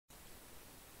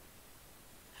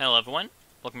Hello everyone,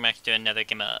 welcome back to another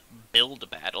game of Build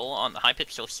Battle on the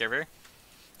Hypixel server.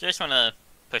 Just want to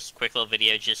post a quick little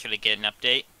video just to get an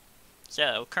update.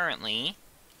 So, currently,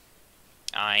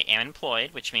 I am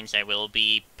employed, which means I will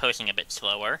be posting a bit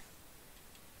slower.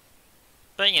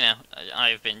 But, you know,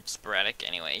 I've been sporadic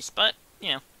anyways, but, you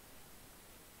know,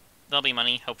 there'll be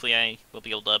money. Hopefully I will be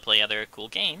able to play other cool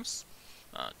games.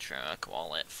 Truck,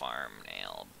 wallet, farm,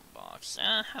 nail, box,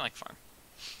 I like farm.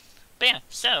 But yeah,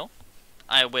 so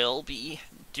I will be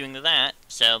doing that,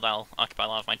 so that'll occupy a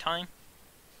lot of my time.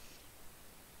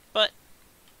 But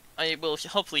I will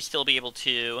hopefully still be able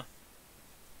to...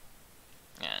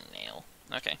 nail.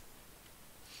 Okay.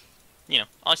 You know,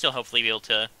 I'll still hopefully be able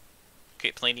to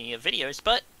create plenty of videos,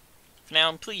 but for now,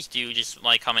 please do just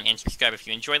like, comment, and subscribe if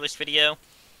you enjoy this video,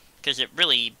 because it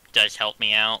really does help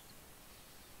me out.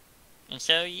 And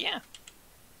so, yeah.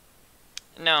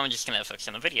 Now I'm just gonna focus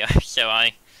on the video, so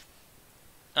I,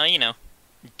 you know,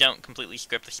 don't completely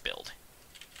script this build.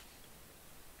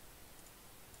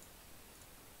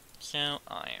 So,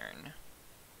 iron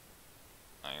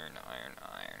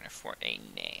for a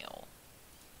nail.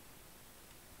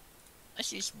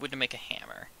 Let's use wood to make a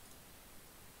hammer.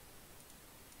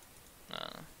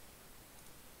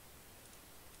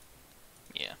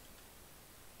 Yeah.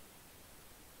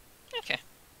 Okay.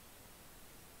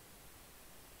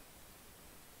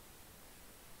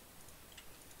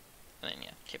 And then,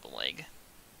 yeah, table leg.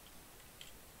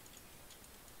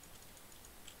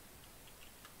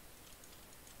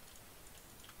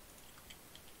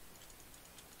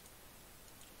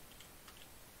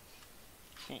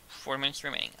 Ooh, 4 minutes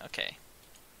remaining. Okay.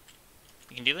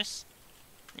 You can do this?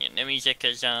 Yeah, no music,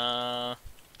 because, it's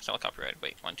all copyrighted.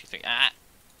 Wait, 1, 2, 3. Ah!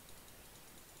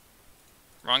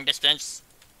 Wrong distance!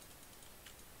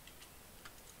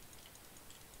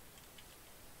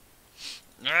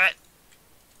 Alright!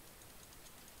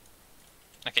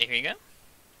 Okay, here you go.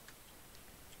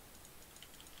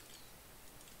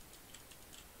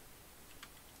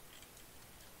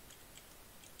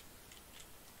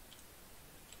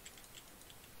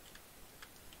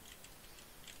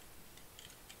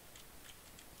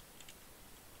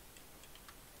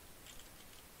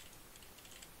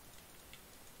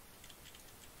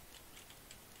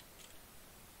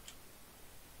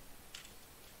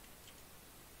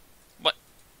 What?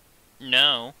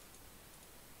 No.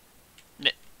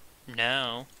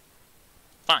 No.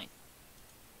 Fine.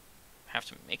 Have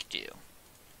to make do.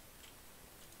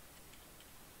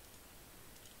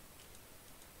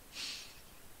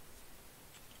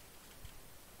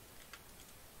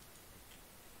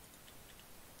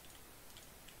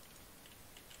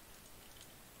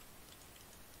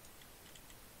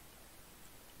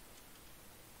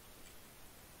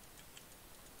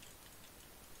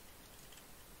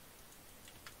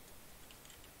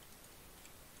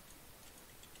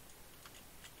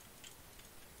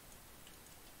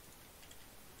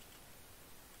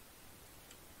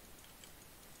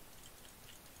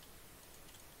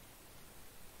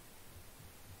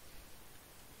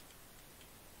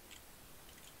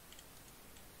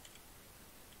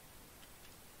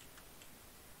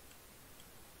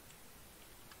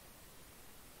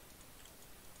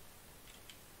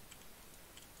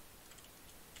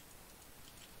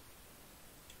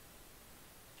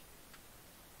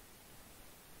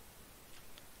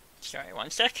 Sorry, one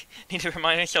sec. Need to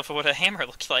remind myself of what a hammer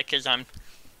looks like, because I'm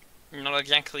not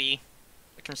exactly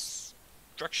a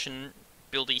construction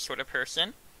buildy sort of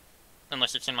person.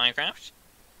 Unless it's in Minecraft.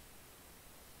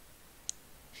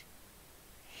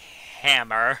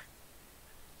 Hammer.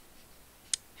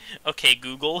 Okay,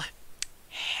 Google.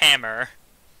 Hammer.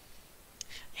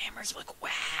 Hammers look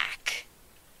whack.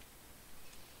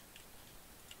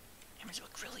 Hammers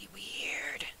look really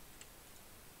weird.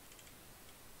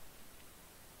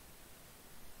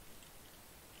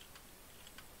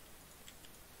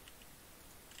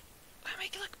 Will that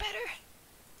make it look better?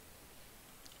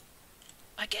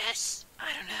 I guess.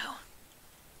 I don't know.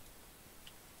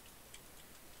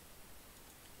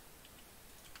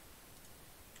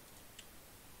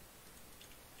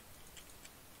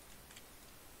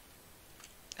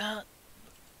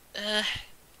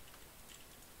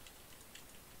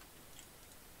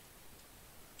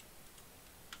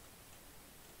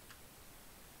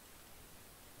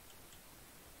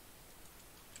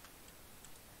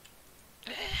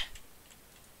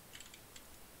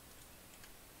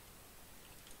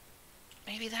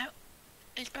 Maybe that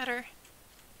is better.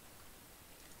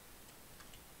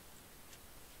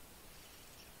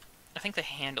 I think the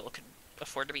handle could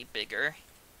afford to be bigger.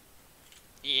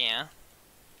 Yeah.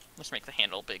 Let's make the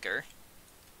handle bigger.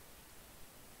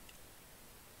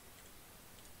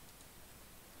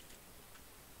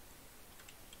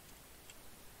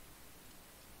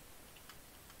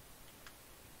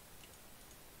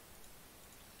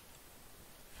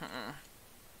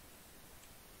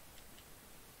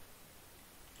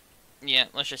 yeah,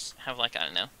 let's just have, like, I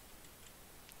don't know,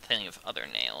 plenty of other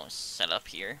nails set up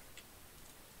here.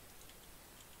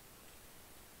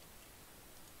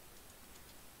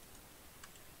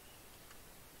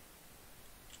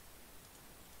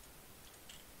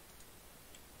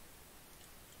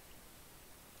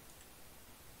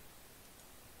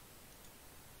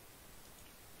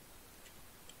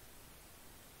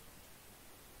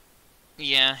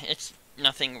 Yeah, it's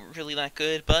nothing really that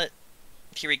good, but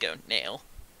here we go, nail.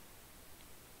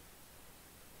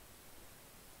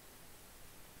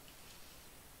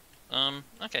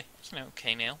 Okay, it's an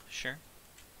okay nail, sure.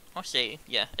 I'll say,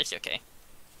 yeah, it's okay.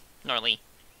 Not really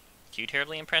too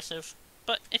terribly impressive,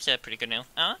 but it's a pretty good nail.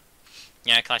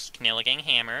 Yeah, classic nail getting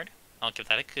hammered. I'll give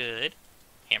that a good.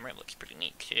 Hammer looks pretty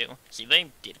neat, too. See,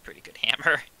 they did a pretty good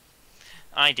hammer.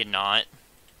 I did not.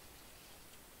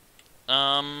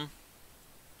 And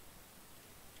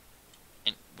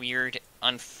weird,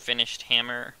 unfinished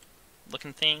hammer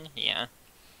looking thing, yeah.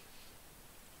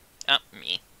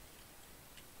 Me.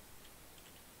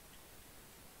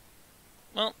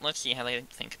 Well, let's see how they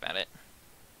think about it.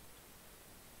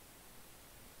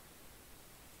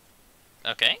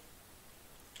 Okay.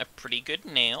 A pretty good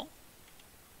nail.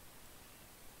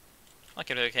 I'll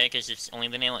give it okay, because it's only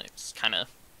the nail and it's kind of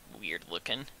weird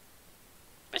looking.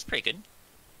 But it's pretty good.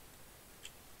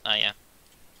 Yeah.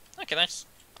 Okay, that's...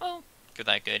 Well, give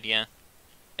that good, yeah.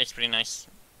 It's pretty nice.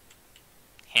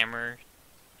 Hammer.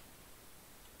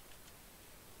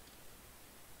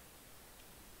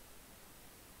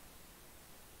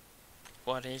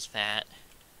 What is that?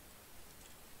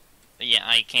 Yeah,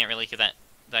 I can't really give that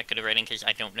good of a rating because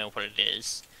I don't know what it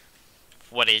is.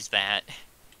 What is that?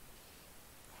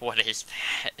 What is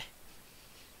that?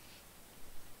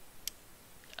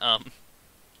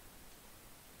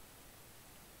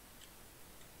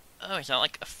 Oh, is that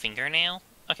like a fingernail?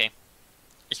 Okay.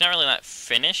 It's not really that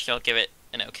finished, so I'll give it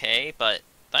an okay, but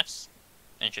that's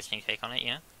an interesting take on it,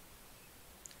 yeah.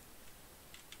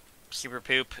 Super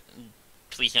poop.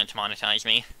 Please don't monetize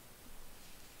me.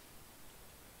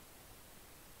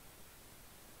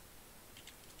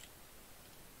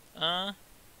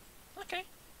 Okay.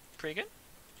 Pretty good.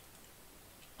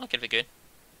 I'll give it good.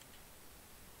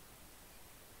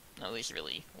 At least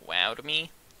really wowed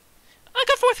me. I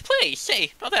got 4th place!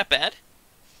 Hey, not that bad.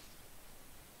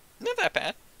 Not that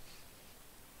bad.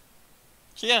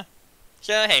 So yeah.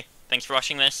 So hey, thanks for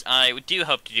watching this. I do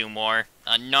hope to do more.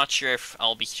 I'm not sure if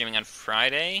I'll be streaming on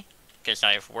Friday, because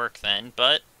I have work then,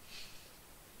 but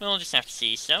we'll just have to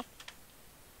see, so.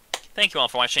 Thank you all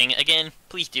for watching. Again,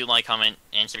 please do like, comment,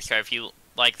 and subscribe if you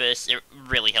like this. It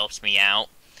really helps me out.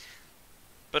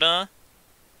 But,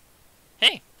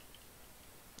 hey.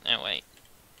 Oh, wait.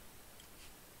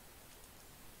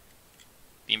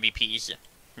 The MVPs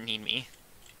need me.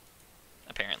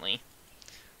 Apparently.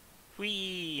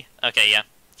 Whee! Okay, yeah.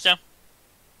 So,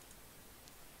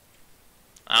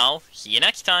 I'll see you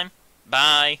next time.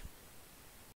 Bye!